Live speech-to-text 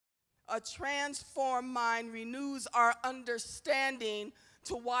A transformed mind renews our understanding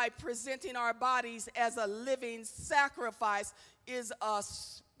to why presenting our bodies as a living sacrifice is a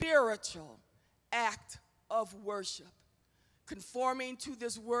spiritual act of worship. Conforming to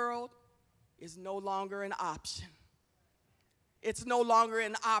this world is no longer an option. It's no longer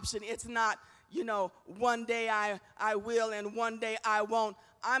an option. It's not, one day I will and one day I won't.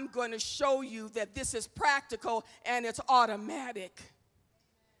 I'm going to show you that this is practical and it's automatic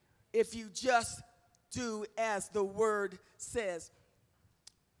if you just do as the word says.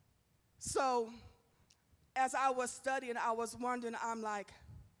 So as I was studying, I was wondering, I'm like,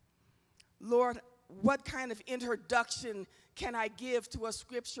 Lord, what kind of introduction can I give to a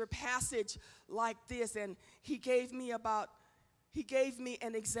scripture passage like this? And he gave me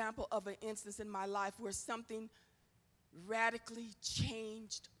an example of an instance in my life where something radically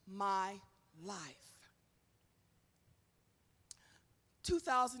changed my life.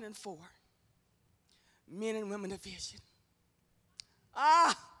 2004, Men and Women of Vision.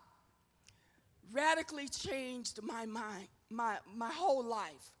 Radically changed my mind, my whole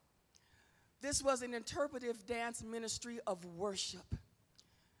life. This was an interpretive dance ministry of worship.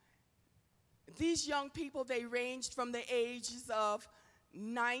 These young people, they ranged from the ages of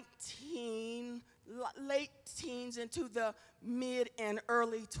 19, late teens into the mid and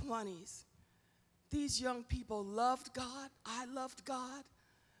early 20s. These young people loved God. I loved God.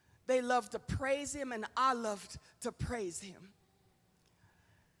 They loved to praise him, and I loved to praise him.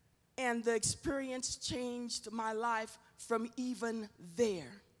 And the experience changed my life from even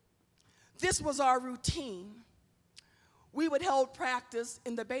there. This was our routine. We would hold practice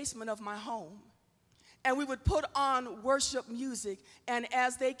in the basement of my home, and we would put on worship music, and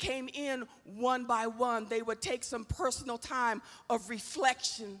as they came in one by one, they would take some personal time of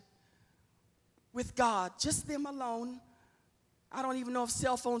reflection with God, just them alone. I don't even know if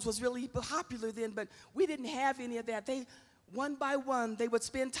cell phones was really popular then, but we didn't have any of that. One by one, they would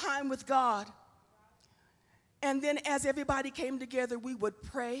spend time with God. And then as everybody came together, we would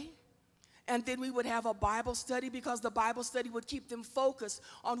pray. And then we would have a Bible study, because the Bible study would keep them focused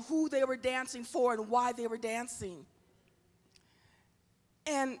on who they were dancing for and why they were dancing.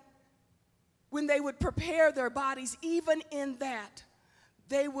 And when they would prepare their bodies, even in that,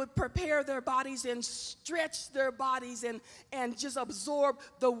 they would prepare their bodies and stretch their bodies and just absorb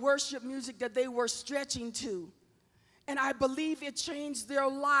the worship music that they were stretching to. And I believe it changed their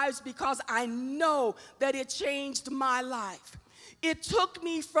lives, because I know that it changed my life. It took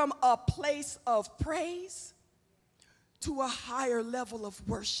me from a place of praise to a higher level of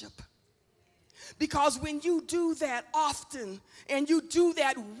worship. Because when you do that often, and you do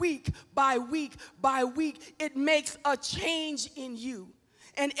that week by week by week, it makes a change in you.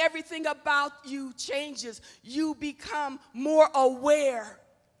 And everything about you changes. You become more aware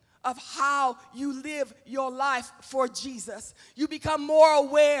of how you live your life for Jesus. You become more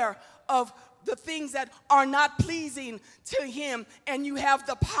aware of the things that are not pleasing to him, and you have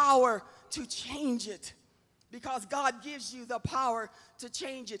the power to change it, because God gives you the power to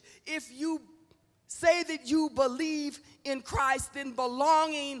change it. If you say that you believe in Christ, then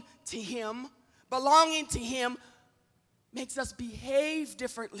belonging to him makes us behave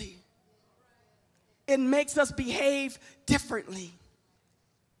differently. It makes us behave differently.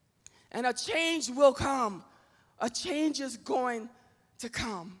 And a change will come. A change is going to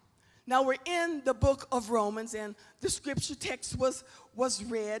come. Now we're in the book of Romans, and the scripture text was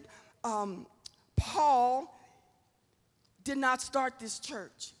read. Paul did not start this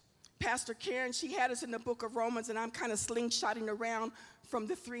church. Pastor Karen, she had us in the book of Romans, and I'm kind of slingshotting around from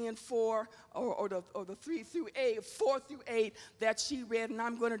the 3 and 4, or the 3 through 8, 4 through 8 that she read, and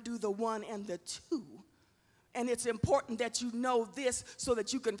I'm going to do the 1 and the 2. And it's important that you know this so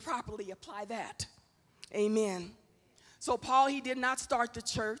that you can properly apply that. Amen. So Paul, he did not start the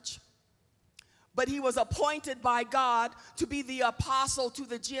church, but he was appointed by God to be the apostle to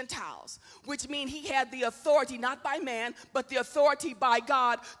the Gentiles, which means he had the authority, not by man, but the authority by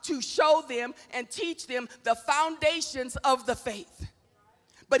God to show them and teach them the foundations of the faith.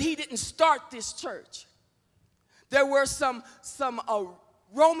 But he didn't start this church. There were some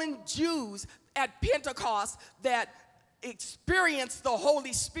Roman Jews at Pentecost that experienced the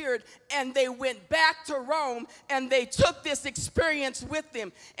Holy Spirit, and they went back to Rome, and they took this experience with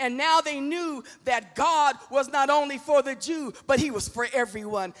them. And now they knew that God was not only for the Jew, but he was for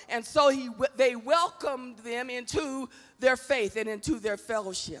everyone. And so they welcomed them into their faith and into their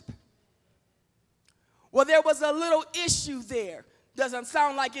fellowship. Well, there was a little issue there. Doesn't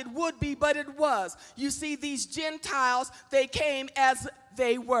sound like it would be, but it was. You see, these Gentiles, they came as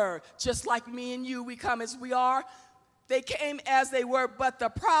they were. Just like me and you, we come as we are. They came as they were, but the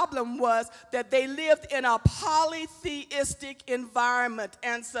problem was that they lived in a polytheistic environment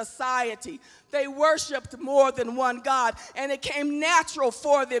and society. They worshiped more than one God, and it came natural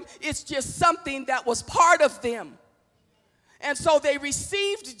for them. It's just something that was part of them. And so they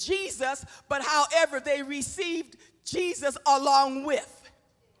received Jesus, but however, they received Jesus along with.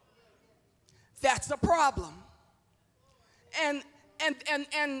 That's a problem. And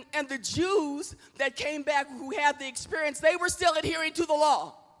the Jews that came back who had the experience, they were still adhering to the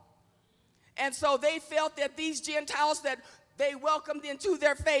law. And so they felt that these Gentiles that they welcomed into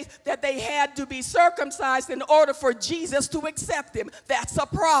their faith, that they had to be circumcised in order for Jesus to accept them. That's a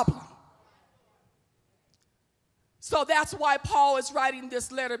problem. So that's why Paul is writing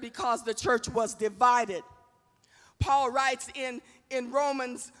this letter, because the church was divided. Paul writes in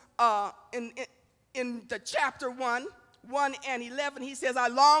Romans, in the chapter 1 and 11, he says, I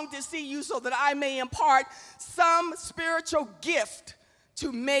long to see you so that I may impart some spiritual gift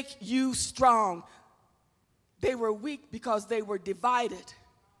to make you strong. They were weak because they were divided.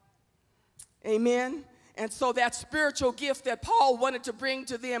 Amen. And so that spiritual gift that Paul wanted to bring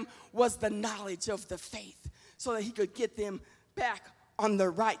to them was the knowledge of the faith, so that he could get them back on the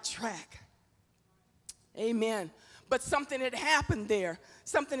right track. Amen. But something had happened there.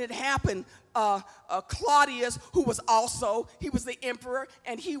 Something had happened. Claudius, who was also, he was the emperor,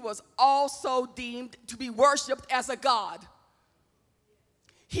 and he was also deemed to be worshiped as a god.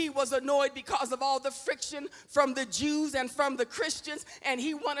 He was annoyed because of all the friction from the Jews and from the Christians, and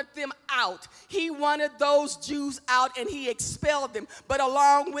he wanted them out. He wanted those Jews out, and he expelled them. But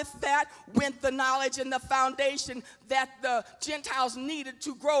along with that went the knowledge and the foundation that the Gentiles needed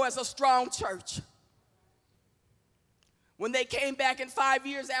to grow as a strong church. When they came back in 5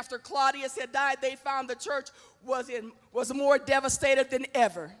 years after Claudius had died, they found the church was more devastated than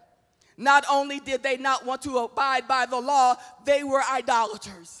ever. Not only did they not want to abide by the law, they were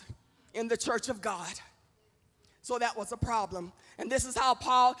idolaters in the church of God. So that was a problem. And this is how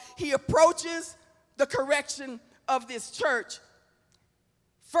Paul, he approaches the correction of this church.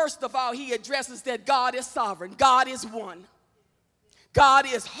 First of all, he addresses that God is sovereign. God is one. God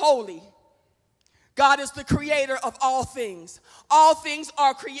is holy. God is the creator of all things. All things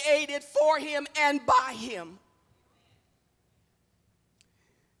are created for him and by him.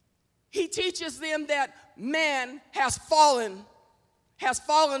 He teaches them that man has fallen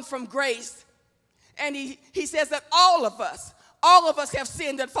from grace. And he says that all of us have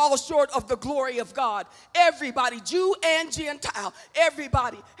sinned and fall short of the glory of God. Everybody, Jew and Gentile,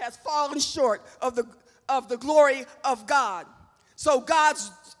 everybody has fallen short of the glory of God. So God's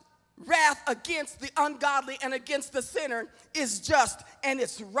wrath against the ungodly and against the sinner is just and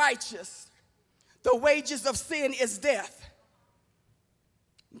it's righteous. The wages of sin is death.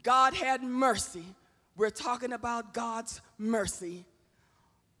 God had mercy. We're talking about God's mercy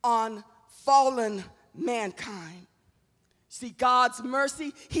on fallen mankind. See, God's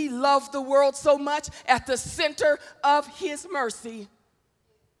mercy, he loved the world so much. At the center of his mercy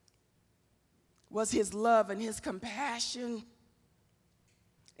was his love and his compassion.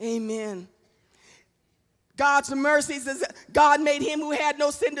 Amen. God's mercies is God made him who had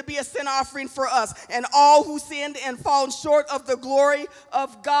no sin to be a sin offering for us. And all who sinned and fallen short of the glory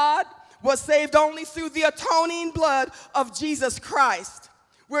of God was saved only through the atoning blood of Jesus Christ.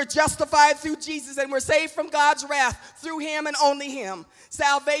 We're justified through Jesus, and we're saved from God's wrath through him and only him.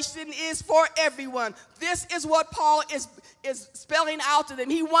 Salvation is for everyone. This is what Paul is spelling out to them.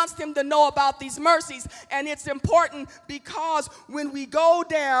 He wants them to know about these mercies, and it's important because when we go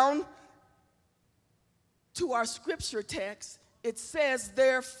down to our scripture text, it says,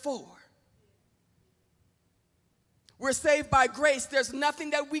 therefore. We're saved by grace. There's nothing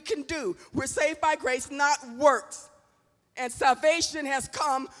that we can do. We're saved by grace, not works. And salvation has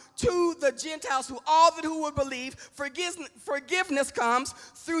come to the Gentiles, who would believe. Forgiveness comes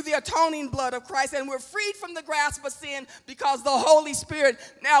through the atoning blood of Christ, and we're freed from the grasp of sin because the Holy Spirit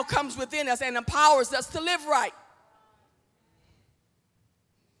now comes within us and empowers us to live right.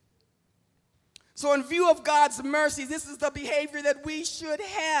 So in view of God's mercy, this is the behavior that we should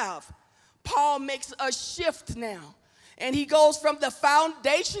have. Paul makes a shift now, and he goes from the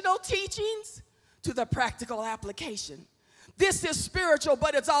foundational teachings to the practical application. This is spiritual,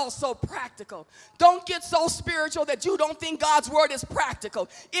 but it's also practical. Don't get so spiritual that you don't think God's word is practical.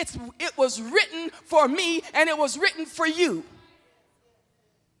 It was written for me, and it was written for you.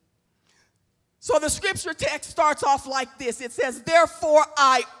 So the scripture text starts off like this. It says, therefore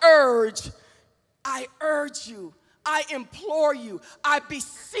I urge you, I implore you, I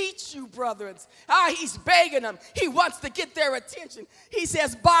beseech you, brethren. He's begging them. He wants to get their attention. He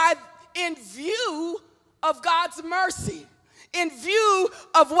says, in view of God's mercy, in view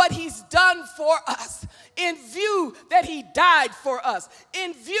of what he's done for us, in view that he died for us,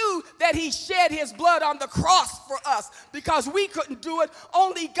 in view that he shed his blood on the cross for us, because we couldn't do it,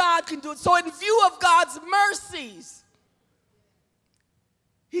 only God can do it. So in view of God's mercies,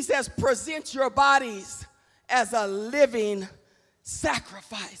 he says, present your bodies as a living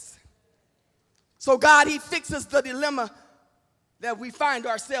sacrifice. So God, he fixes the dilemma that we find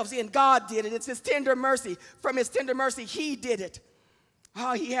ourselves in. God did it. It's his tender mercy. From his tender mercy, he did it.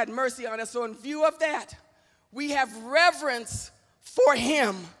 Oh, he had mercy on us. So in view of that, we have reverence for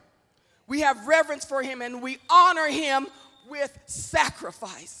him. We have reverence for him, and we honor him with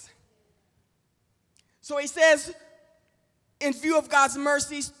sacrifice. So he says, in view of God's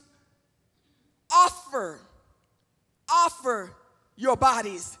mercies, offer your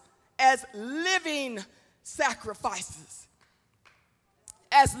bodies as living sacrifices.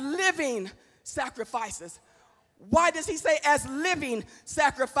 As living sacrifices. Why does he say as living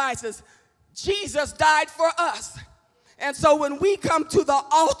sacrifices? Jesus died for us. And so when we come to the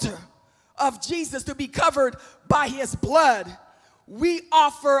altar of Jesus to be covered by his blood, we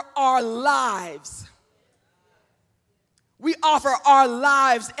offer our lives. We offer our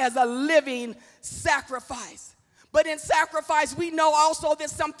lives as a living sacrifice. But in sacrifice, we know also that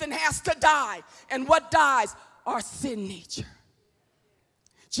something has to die. And what dies? Our sin nature.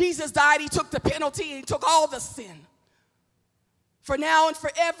 Jesus died, he took the penalty, and he took all the sin. For now and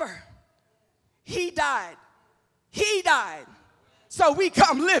forever, he died. He died. So we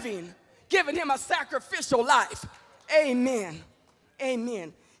come living, giving him a sacrificial life. Amen.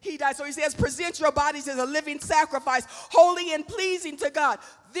 Amen. He died. So he says, present your bodies as a living sacrifice, holy and pleasing to God.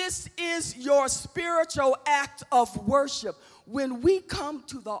 This is your spiritual act of worship. When we come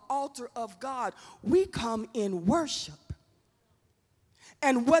to the altar of God, we come in worship.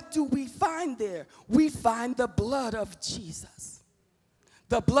 And what do we find there? We find the blood of Jesus.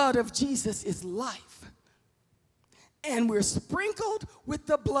 The blood of Jesus is life. And we're sprinkled with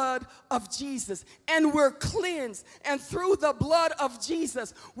the blood of Jesus. And we're cleansed. And through the blood of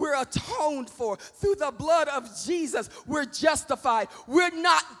Jesus, we're atoned for. Through the blood of Jesus, we're justified. We're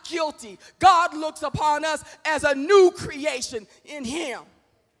not guilty. God looks upon us as a new creation in him.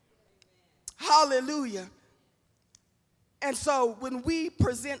 Hallelujah. And so when we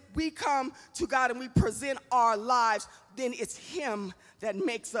come to God and we present our lives, then it's him that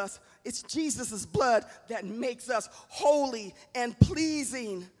makes us, it's Jesus' blood that makes us holy and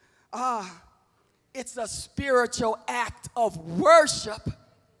pleasing. It's a spiritual act of worship.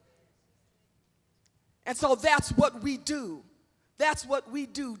 And so that's what we do. That's what we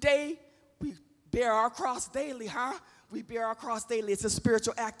do. We bear our cross daily, huh? We bear our cross daily. It's a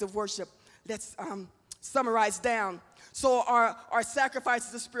spiritual act of worship. Let's summarize down. So our sacrifice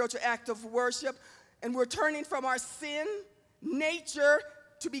is a spiritual act of worship, and we're turning from our sin nature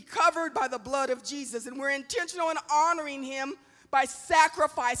to be covered by the blood of Jesus, and we're intentional in honoring him by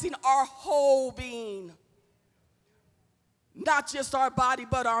sacrificing our whole being. Not just our body,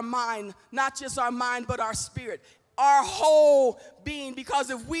 but our mind. Not just our mind, but our spirit. Our whole being, because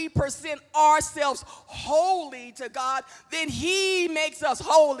if we present ourselves holy to God, then he makes us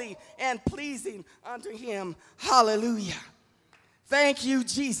holy and pleasing unto him. Hallelujah. Thank you,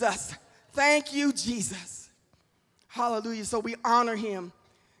 Jesus. Thank you, Jesus. Hallelujah. So we honor him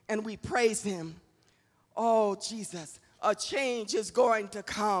and we praise him. Oh, Jesus, a change is going to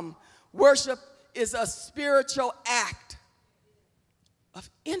come. Worship is a spiritual act of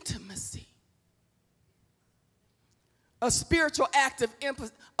intimacy. A spiritual act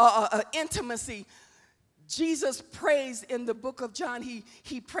of intimacy. Jesus prays in the book of John.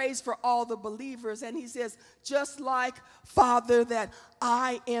 He prays for all the believers, and he says, just like, Father, that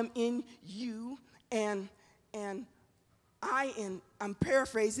I am in you, and I'm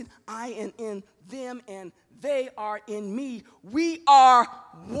paraphrasing, I am in them, and they are in me. We are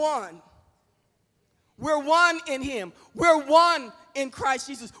one. We're one in him. We're one in Christ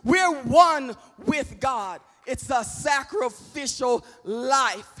Jesus. We're one with God. It's a sacrificial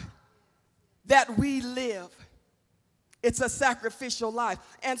life that we live. It's a sacrificial life.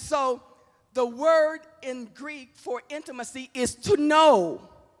 And so the word in Greek for intimacy is to know.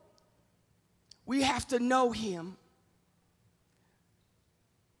 We have to know him.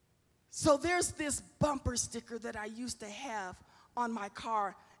 So there's this bumper sticker that I used to have on my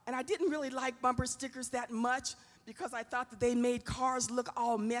car, and I didn't really like bumper stickers that much because I thought that they made cars look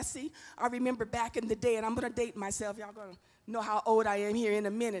all messy. I remember back in the day, and I'm going to date myself. Y'all going to know how old I am here in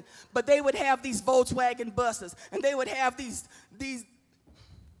a minute. But they would have these Volkswagen buses, and they would have these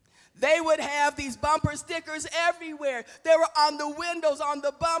They would have these bumper stickers everywhere. They were on the windows, on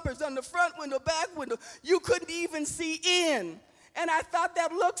the bumpers, on the front window, back window. You couldn't even see in. And I thought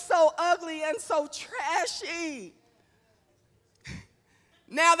that looked so ugly and so trashy.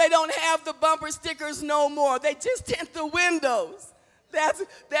 Now they don't have the bumper stickers no more. They just tint the windows.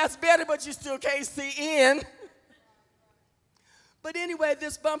 That's better, but you still can't see in. But anyway,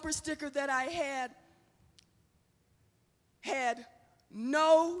 this bumper sticker that I had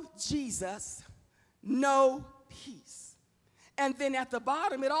no Jesus, no peace. And then at the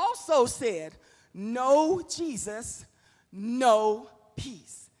bottom, it also said, no Jesus, no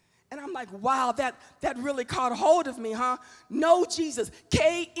peace. And I'm like, wow, that really caught hold of me, huh? No Jesus,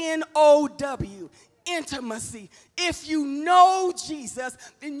 K-N-O-W, intimacy. If you know Jesus,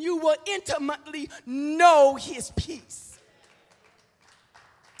 then you will intimately know his peace.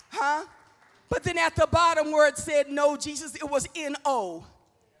 Huh? But then at the bottom where it said no Jesus, it was N-O.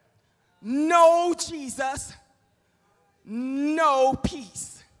 No Jesus, no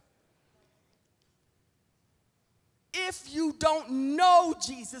peace. If you don't know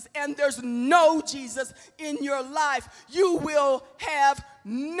Jesus and there's no Jesus in your life, you will have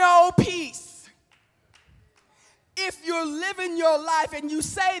no peace. If you're living your life and you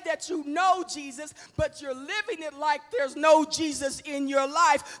say that you know Jesus, but you're living it like there's no Jesus in your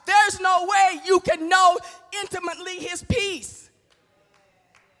life, there's no way you can know intimately his peace.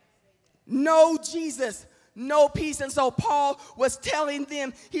 No Jesus, no peace. And so Paul was telling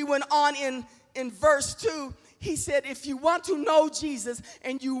them, he went on in verse 2, he said, if you want to know Jesus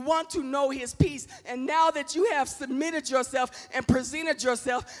and you want to know his peace, and now that you have submitted yourself and presented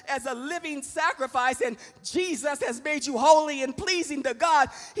yourself as a living sacrifice and Jesus has made you holy and pleasing to God,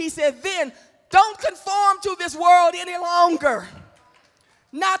 he said, then don't conform to this world any longer.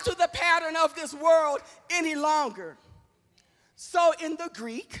 Not to the pattern of this world any longer. So in the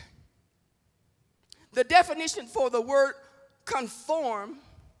Greek, the definition for the word conform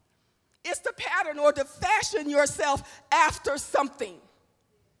is the pattern or to fashion yourself after something.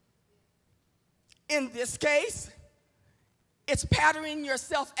 In this case, it's patterning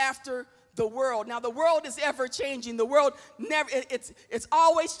yourself after the world. Now, the world is ever changing. The world it's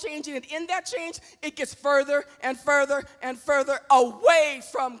always changing. And in that change, it gets further and further and further away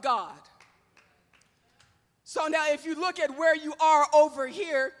from God. So now if you look at where you are over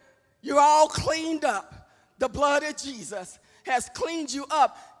here, you're all cleaned up. The blood of Jesus has cleaned you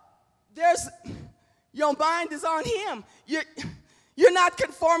up. Your mind is on him. You're not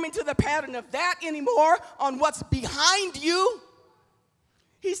conforming to the pattern of that anymore on what's behind you.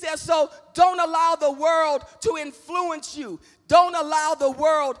 He says, so don't allow the world to influence you. Don't allow the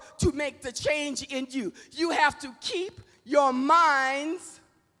world to make the change in you. You have to keep your minds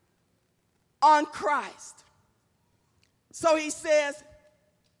on Christ. So he says,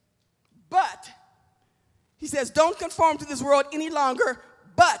 don't conform to this world any longer,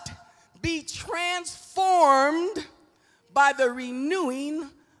 but be transformed by the renewing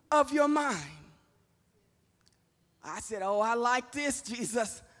of your mind. I said, oh, I like this,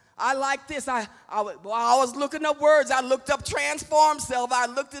 Jesus. I like this. I was looking up words. I looked up transform self. I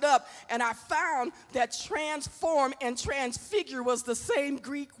looked it up, and I found that transform and transfigure was the same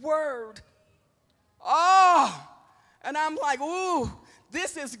Greek word. Oh, and I'm like, ooh,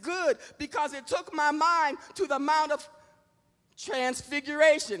 this is good, because it took my mind to the Mount of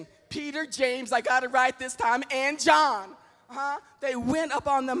Transfiguration. Peter, James, I got it right this time, and John. They went up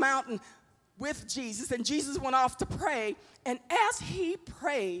on the mountain with Jesus, and Jesus went off to pray. And as he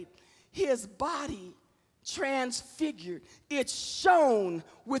prayed, his body transfigured. It shone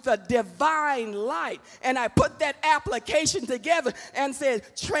with a divine light. And I put that application together and said,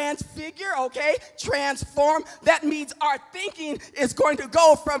 transfigure, okay, transform. That means our thinking is going to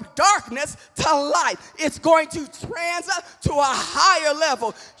go from darkness to light. It's going to transit to a higher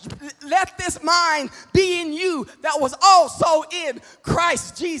level. Let this mind be in you that was also in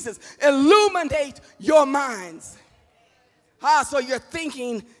Christ Jesus. Illuminate your minds. So your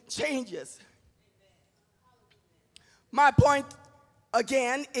thinking changes. My point,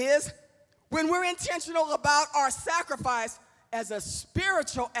 again, is when we're intentional about our sacrifice as a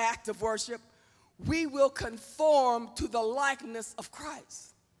spiritual act of worship, we will conform to the likeness of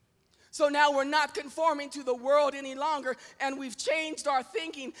Christ. So now we're not conforming to the world any longer, and we've changed our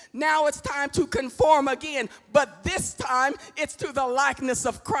thinking. Now it's time to conform again, but this time it's to the likeness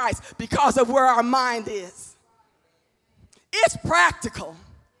of Christ because of where our mind is. It's practical.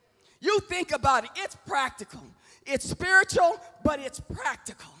 You think about it, it's practical. It's spiritual, but it's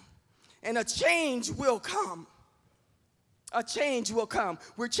practical. And a change will come. A change will come.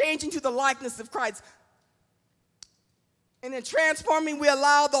 We're changing to the likeness of Christ. And in transforming, we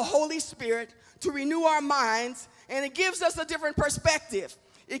allow the Holy Spirit to renew our minds, and it gives us a different perspective.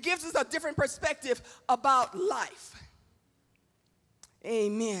 It gives us a different perspective about life.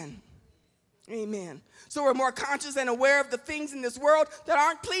 Amen. Amen. So we're more conscious and aware of the things in this world that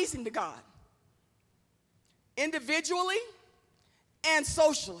aren't pleasing to God, individually and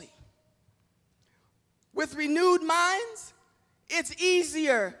socially. With renewed minds, it's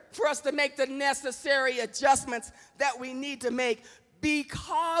easier for us to make the necessary adjustments that we need to make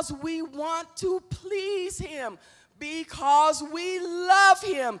because we want to please him, because we love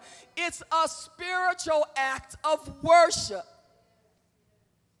him. It's a spiritual act of worship.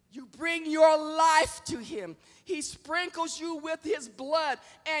 You bring your life to him. He sprinkles you with his blood,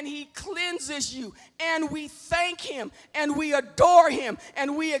 and he cleanses you. And we thank him, and we adore him,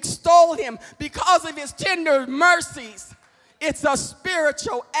 and we extol him because of his tender mercies. It's a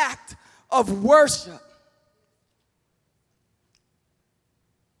spiritual act of worship.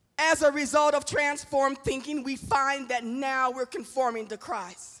 As a result of transformed thinking, we find that now we're conforming to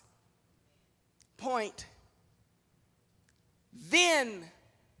Christ. Point. Then,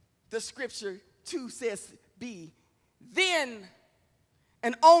 the scripture 2 says, be. Then,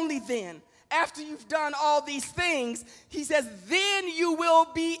 and only then, after you've done all these things, he says, then you will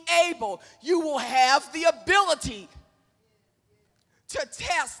be able, you will have the ability to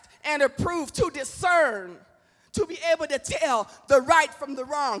test and approve, to discern, to be able to tell the right from the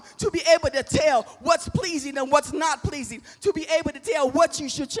wrong, to be able to tell what's pleasing and what's not pleasing, to be able to tell what you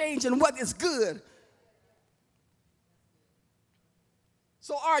should change and what is good.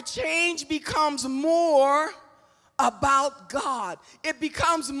 So our change becomes more about God. It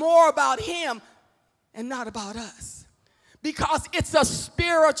becomes more about him and not about us. Because it's a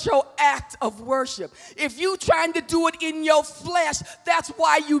spiritual act of worship. If you trying to do it in your flesh, that's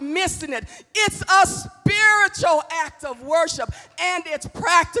why you missing it. It's a spiritual act of worship, and it's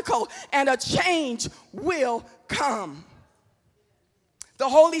practical, and a change will come. The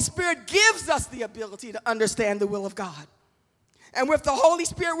Holy Spirit gives us the ability to understand the will of God. And with the Holy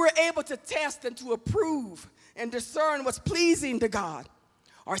Spirit, we're able to test and to approve and discern what's pleasing to God.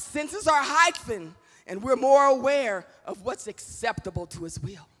 Our senses are heightened, and we're more aware of what's acceptable to his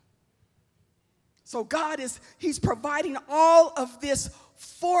will. So God he's providing all of this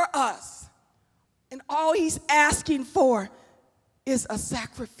for us. And all he's asking for is a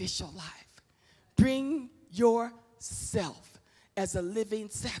sacrificial life. Bring yourself as a living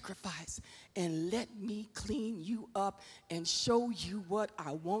sacrifice, and let me clean you up and show you what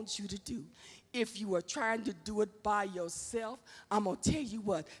I want you to do. If you are trying to do it by yourself, I'm going to tell you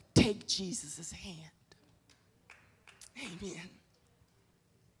what, take Jesus' hand. Amen.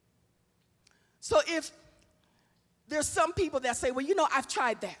 So if there's some people that say, well, you know, I've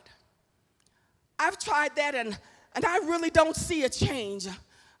tried that. I've tried that, and I really don't see a change.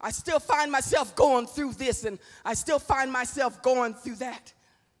 I still find myself going through this, and I still find myself going through that.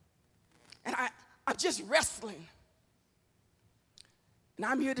 And I'm just wrestling. And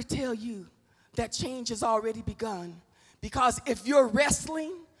I'm here to tell you that change has already begun. Because if you're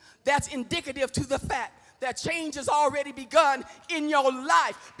wrestling, that's indicative to the fact that change has already begun in your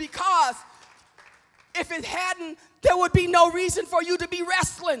life. Because if it hadn't, there would be no reason for you to be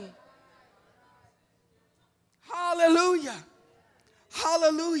wrestling. Hallelujah.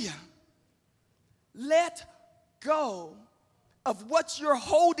 Hallelujah. Let go of what you're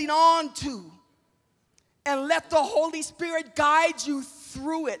holding on to, and let the Holy Spirit guide you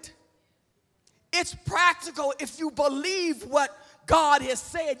through it. It's practical if you believe what God has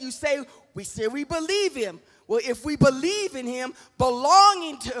said. You say, we say we believe him. Well, if we believe in him,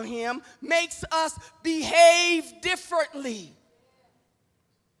 belonging to him makes us behave differently.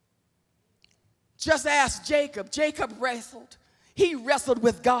 Just ask Jacob. Jacob wrestled. He wrestled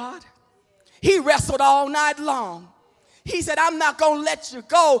with God. He wrestled all night long. He said, I'm not going to let you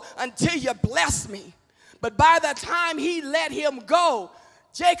go until you bless me. But by the time he let him go,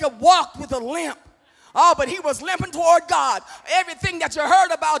 Jacob walked with a limp. Oh, but he was limping toward God. Everything that you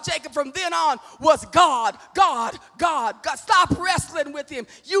heard about Jacob from then on was God, God, God, God. Stop wrestling with him.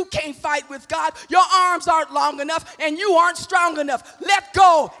 You can't fight with God. Your arms aren't long enough, and you aren't strong enough. Let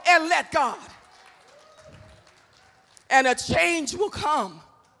go and let God. And a change will come.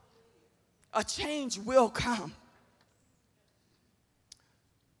 A change will come.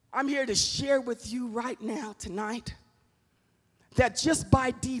 I'm here to share with you right now, tonight, that just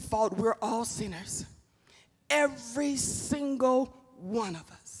by default, we're all sinners. Every single one of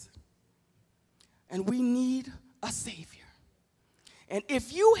us. And we need a Savior. And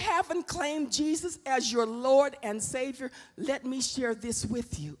if you haven't claimed Jesus as your Lord and Savior, let me share this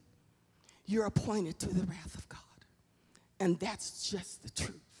with you. You're appointed to the wrath of God. And that's just the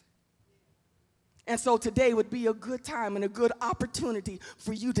truth. And so today would be a good time and a good opportunity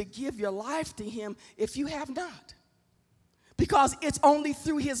for you to give your life to him if you have not. Because it's only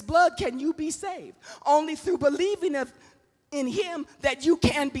through his blood can you be saved. Only through believing in him that you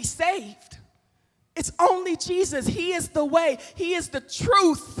can be saved. It's only Jesus. He is the way. He is the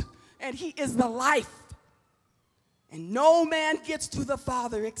truth. And he is the life. And no man gets to the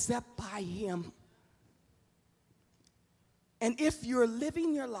Father except by him. And if you're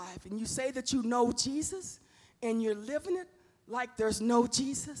living your life and you say that you know Jesus and you're living it like there's no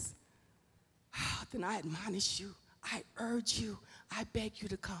Jesus, then I admonish you, I urge you, I beg you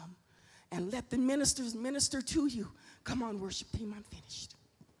to come and let the ministers minister to you. Come on, worship team, I'm finished.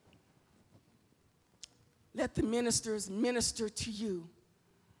 Let the ministers minister to you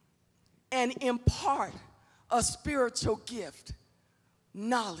and impart a spiritual gift,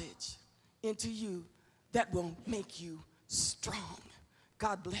 knowledge into you that will make you strong.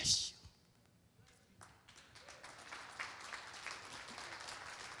 God bless you.